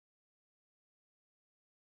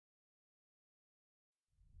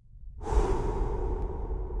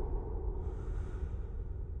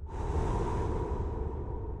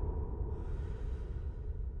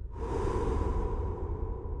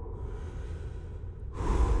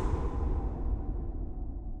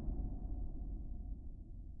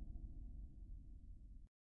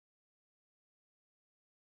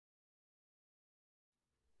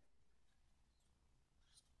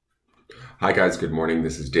Hi guys, good morning.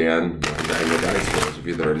 This is Dan. Welcome to Engelgeist. For those of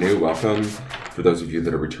you that are new, welcome. For those of you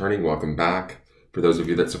that are returning, welcome back. For those of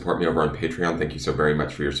you that support me over on Patreon, thank you so very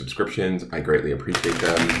much for your subscriptions. I greatly appreciate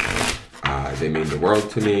them. They mean the world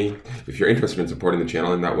to me. If you're interested in supporting the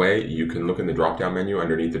channel in that way, you can look in the drop-down menu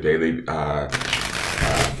underneath the daily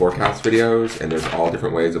forecast videos, and there's all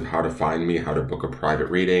different ways of how to find me, how to book a private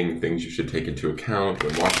reading, things you should take into account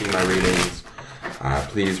when watching my readings.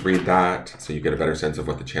 Please read that so you get a better sense of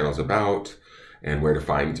what the channel is about and where to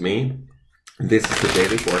find me. This is the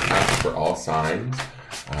daily forecast for all signs.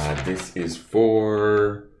 This is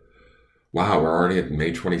for, wow, we're already at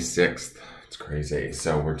May 26th. It's crazy.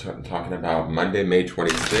 So we're talking about Monday, May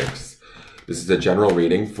 26th. This is a general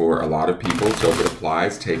reading for a lot of people. So if it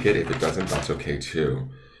applies, take it. If it doesn't, that's okay too.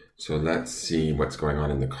 So let's see what's going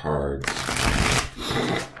on in the cards.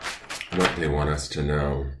 What they want us to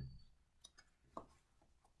know.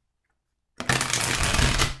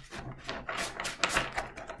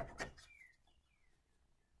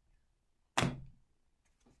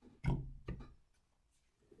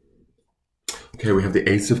 Okay, we have the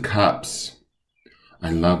Ace of Cups. I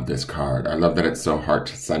love this card. I love that it's so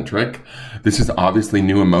heart-centric. This is obviously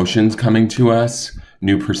new emotions coming to us,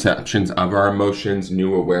 new perceptions of our emotions,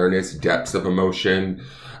 new awareness, depths of emotion,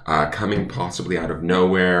 coming possibly out of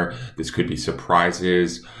nowhere. This could be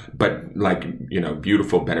surprises, but like,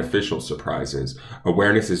 beautiful, beneficial surprises.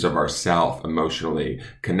 Awarenesses of ourself emotionally,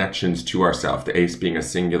 connections to ourself. The ace being a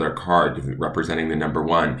singular card representing the number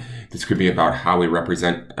one. This could be about how we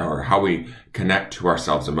represent or how we connect to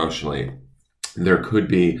ourselves emotionally. There could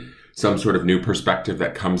be some sort of new perspective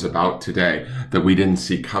that comes about today that we didn't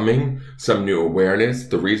see coming, some new awareness.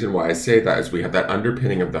 The reason why I say that is we have that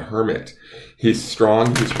underpinning of the Hermit. He's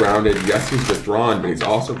strong, he's grounded. Yes, he's withdrawn, but he's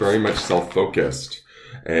also very much self-focused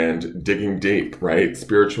and digging deep, right?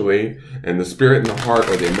 Spiritually. And the spirit and the heart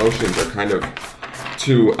or the emotions are kind of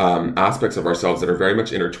two aspects of ourselves that are very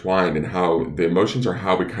much intertwined, and how the emotions are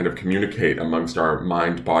how we kind of communicate amongst our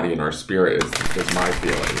mind, body, and our spirit is my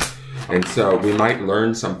feeling. And so we might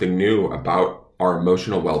learn something new about our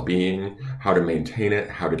emotional well-being, how to maintain it,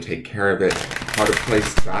 how to take care of it, how to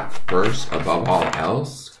place that first above all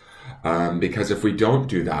else. Because if we don't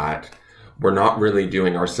do that, we're not really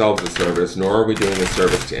doing ourselves a service, nor are we doing a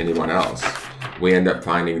service to anyone else. We end up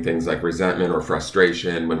finding things like resentment or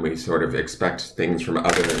frustration when we sort of expect things from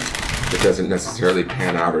others that doesn't necessarily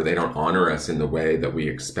pan out, or they don't honor us in the way that we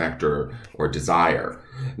expect or desire.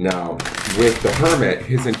 Now, with the Hermit,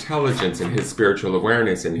 his intelligence and his spiritual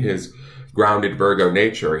awareness and his grounded Virgo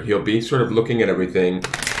nature, he'll be sort of looking at everything,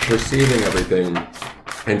 perceiving everything,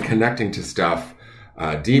 and connecting to stuff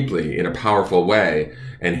deeply in a powerful way.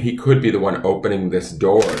 And he could be the one opening this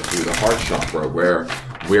door through the heart chakra, where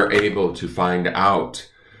we're able to find out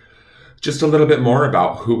just a little bit more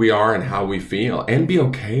about who we are and how we feel, and be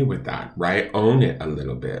okay with that, right? Own it a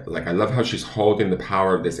little bit. Like, I love how she's holding the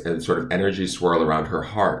power of this sort of energy swirl around her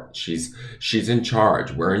heart. She's in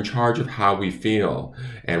charge. We're in charge of how we feel,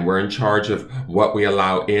 and we're in charge of what we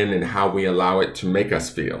allow in and how we allow it to make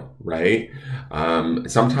us feel, right?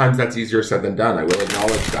 Sometimes that's easier said than done. I will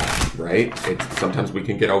acknowledge that, right? Sometimes we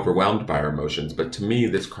can get overwhelmed by our emotions, but to me,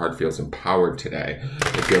 this card feels empowered today.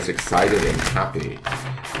 It feels excited and happy.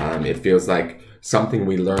 It feels like something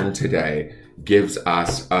we learned today gives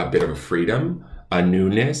us a bit of a freedom, a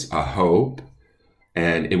newness, a hope,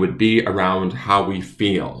 and it would be around how we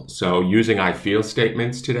feel. So using I feel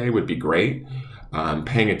statements today would be great.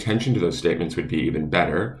 Paying attention to those statements would be even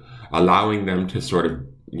better. Allowing them to sort of,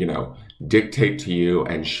 dictate to you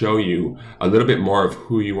and show you a little bit more of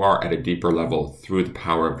who you are at a deeper level through the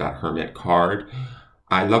power of that Hermit card.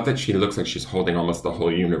 I love that she looks like she's holding almost the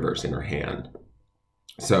whole universe in her hand.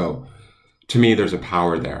 So to me, there's a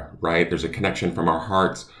power there, right? There's a connection from our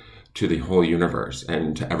hearts to the whole universe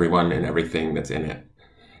and to everyone and everything that's in it.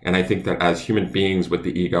 And I think that as human beings with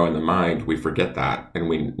the ego and the mind, we forget that and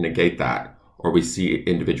we negate that, or we see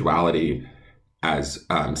individuality as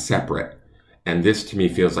separate. And this to me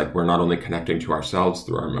feels like we're not only connecting to ourselves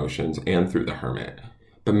through our emotions and through the Hermit,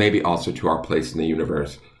 but maybe also to our place in the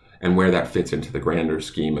universe and where that fits into the grander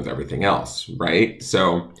scheme of everything else, right?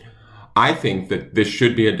 So I think that this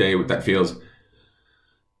should be a day that feels,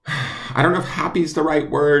 I don't know if happy is the right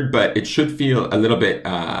word, but it should feel a little bit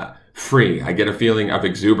free. I get a feeling of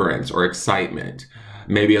exuberance or excitement,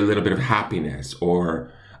 maybe a little bit of happiness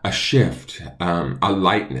or a shift, a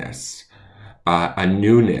lightness, a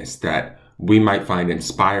newness that we might find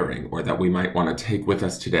inspiring, or that we might want to take with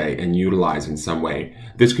us today and utilize in some way.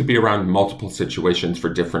 This could be around multiple situations for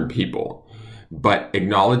different people, but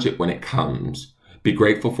acknowledge it when it comes. Be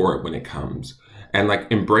grateful for it when it comes, and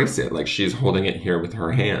like embrace it like she's holding it here with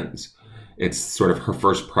her hands. It's sort of her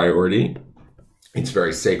first priority. It's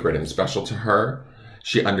very sacred and special to her.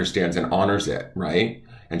 She understands and honors it, right?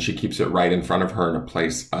 And she keeps it right in front of her in a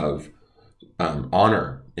place of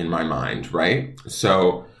honor in my mind, right?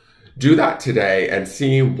 So do that today and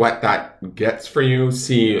see what that gets for you.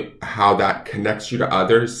 See how that connects you to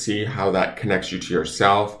others. See how that connects you to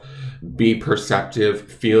yourself. Be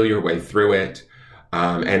perceptive, feel your way through it,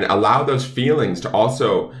 and allow those feelings to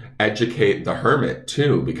also educate the hermit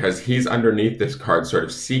too, because he's underneath this card sort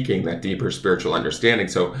of seeking that deeper spiritual understanding.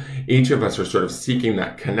 So each of us are sort of seeking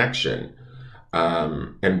that connection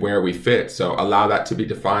and where we fit. So allow that to be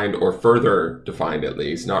defined, or further defined at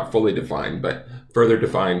least, not fully defined, but further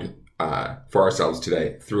defined for ourselves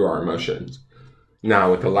today through our emotions.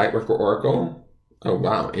 Now with the Lightworker Oracle, oh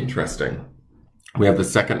wow, interesting. We have the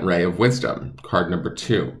second ray of wisdom, card number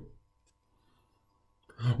 2.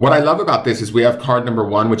 What I love about this is we have card number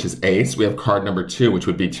 1, which is ace. We have card number 2, which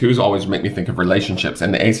would be 2s always make me think of relationships,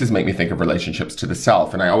 and the aces make me think of relationships to the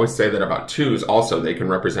self. And I always say that about 2s also, they can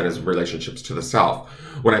represent as relationships to the self.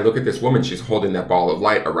 When I look at this woman, she's holding that ball of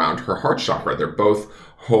light around her heart chakra. They're both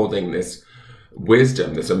holding this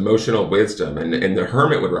wisdom, this emotional wisdom, and the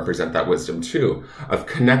hermit would represent that wisdom too, of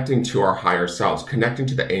connecting to our higher selves, connecting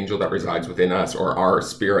to the angel that resides within us, or our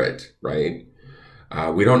spirit, right?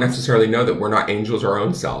 We don't necessarily know that we're not angels our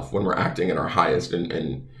own self when we're acting in our highest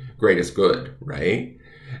and greatest good, right?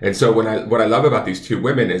 And so what I love about these two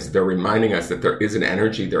women is they're reminding us that there is an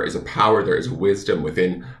energy, there is a power, there is a wisdom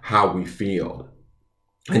within how we feel.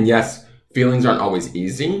 And yes, feelings aren't always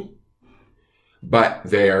easy, but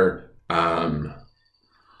they're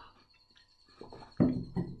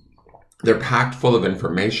packed full of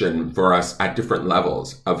information for us at different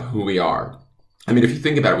levels of who we are. I mean, if you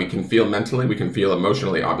think about it, we can feel mentally, we can feel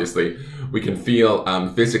emotionally, obviously, we can feel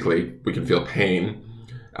physically, we can feel pain,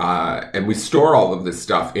 and we store all of this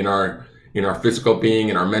stuff in our physical being,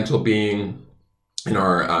 in our mental being, in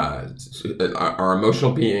our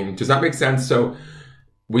emotional being. Does that make sense? So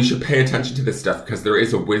we should pay attention to this stuff, because there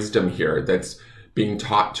is a wisdom here that's being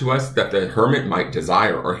taught to us that the hermit might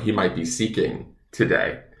desire, or he might be seeking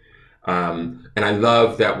today. And I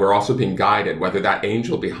love that we're also being guided, whether that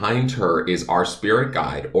angel behind her is our spirit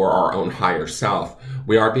guide or our own higher self.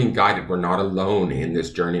 We are being guided. We're not alone in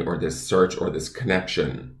this journey or this search or this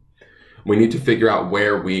connection. We need to figure out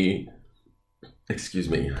where excuse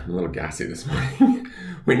me, I'm a little gassy this morning.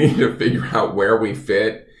 We need to figure out where we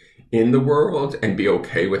fit in the world and be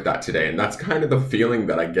okay with that today. And that's kind of the feeling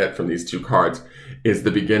that I get from these two cards, is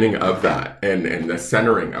the beginning of that and the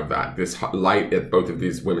centering of that. This light at both of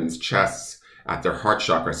these women's chests at their heart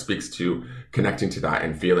chakra speaks to connecting to that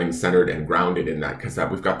and feeling centered and grounded in that, because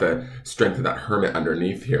we've got the strength of that hermit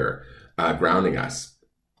underneath here grounding us.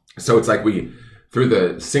 So it's like through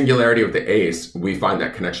the singularity of the ace, we find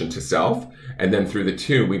that connection to self. And then through the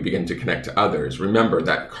 2, we begin to connect to others. Remember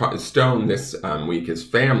that stone this week is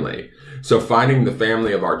family. So finding the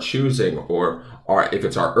family of our choosing, or if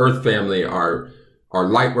it's our earth family, our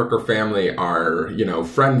light worker family, our,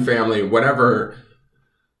 friend family, whatever.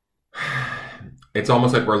 It's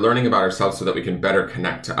almost like we're learning about ourselves so that we can better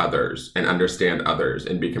connect to others and understand others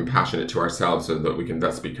and be compassionate to ourselves so that we can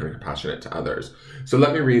thus be compassionate to others. So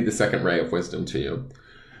let me read the second ray of wisdom to you.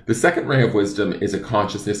 The second ray of wisdom is a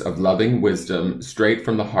consciousness of loving wisdom straight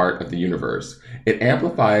from the heart of the universe. It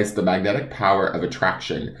amplifies the magnetic power of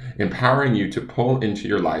attraction, empowering you to pull into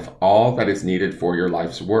your life all that is needed for your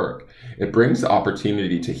life's work. It brings the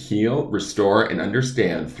opportunity to heal, restore, and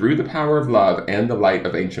understand through the power of love and the light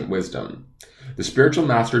of ancient wisdom. The spiritual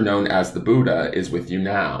master known as the Buddha is with you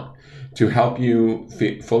now to help you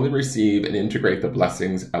fully receive and integrate the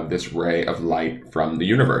blessings of this ray of light from the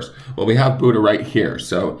universe. Well, we have Buddha right here.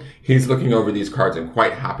 So he's looking over these cards and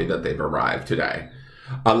quite happy that they've arrived today.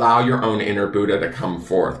 Allow your own inner Buddha to come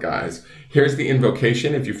forth, guys. Here's the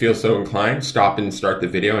invocation. If you feel so inclined, stop and start the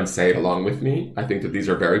video and say it along with me. I think that these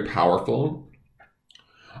are very powerful.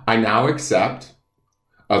 I now accept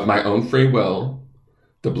of my own free will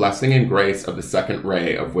the blessing and grace of the second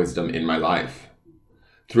ray of wisdom in my life.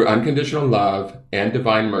 Through unconditional love and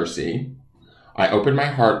divine mercy, I open my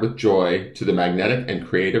heart with joy to the magnetic and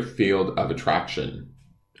creative field of attraction.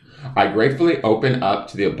 I gratefully open up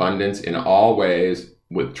to the abundance in all ways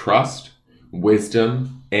with trust,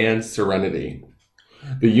 wisdom, and serenity.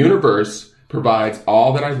 The universe provides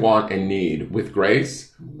all that I want and need with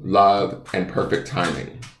grace, love, and perfect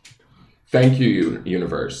timing. Thank you,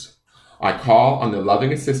 universe. I call on the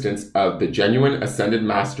loving assistance of the genuine ascended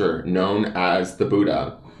master known as the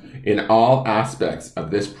Buddha in all aspects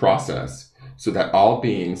of this process so that all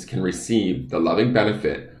beings can receive the loving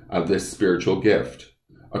benefit of this spiritual gift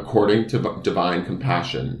according to divine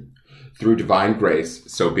compassion. through divine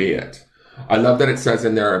grace, so be it. I love that it says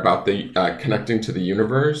in there about the connecting to the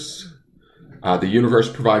universe. The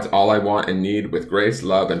universe provides all I want and need with grace,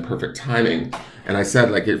 love, and perfect timing. And I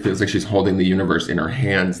said, like, it feels like she's holding the universe in her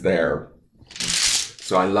hands there.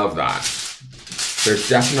 So I love that. There's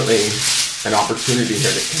definitely an opportunity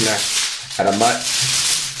here to connect at a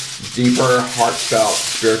much deeper, heartfelt,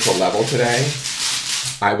 spiritual level today.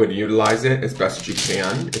 I would utilize it as best you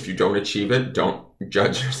can. If you don't achieve it, don't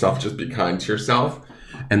judge yourself. Just be kind to yourself.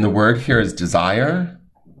 And the word here is desire.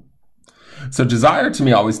 So desire to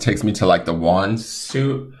me always takes me to like the wand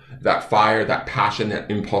suit, that fire, that passion, that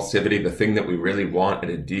impulsivity, the thing that we really want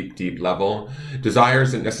at a deep, deep level. Desire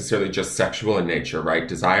isn't necessarily just sexual in nature, right?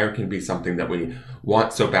 Desire can be something that we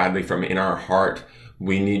want so badly from in our heart.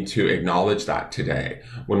 We need to acknowledge that today.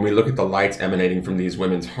 When we look at the lights emanating from these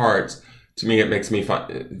women's hearts, to me, it makes me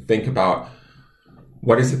think about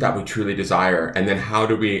what is it that we truly desire, and then how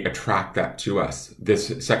do we attract that to us?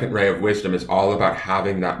 This second ray of wisdom is all about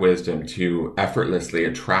having that wisdom to effortlessly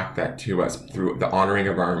attract that to us through the honoring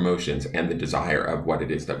of our emotions and the desire of what it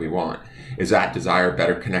is that we want. Is that desire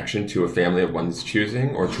better connection to a family of one's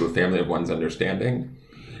choosing or to a family of one's understanding?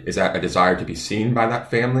 Is that a desire to be seen by that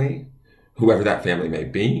family, whoever that family may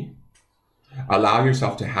be? Allow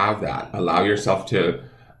yourself to have that. Allow yourself to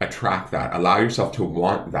attract that. Allow yourself to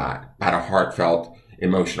want that at a heartfelt,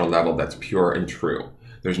 emotional level that's pure and true.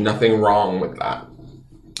 There's nothing wrong with that.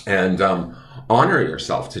 And honor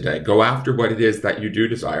yourself today. Go after what it is that you do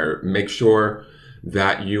desire. Make sure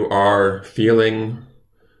that you are feeling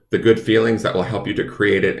the good feelings that will help you to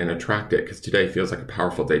create it and attract it, because today feels like a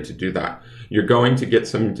powerful day to do that. You're going to get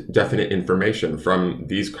some definite information from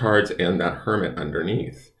these cards and that hermit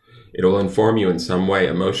underneath. It'll inform you in some way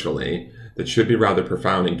emotionally that should be rather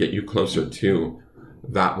profound and get you closer to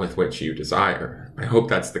that with which you desire. I hope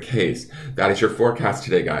that's the case. That is your forecast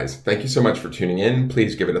today, guys. Thank you so much for tuning in.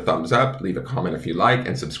 Please give it a thumbs up, leave a comment if you like,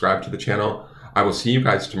 and subscribe to the channel. I will see you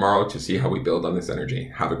guys tomorrow to see how we build on this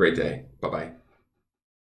energy. Have a great day. Bye-bye.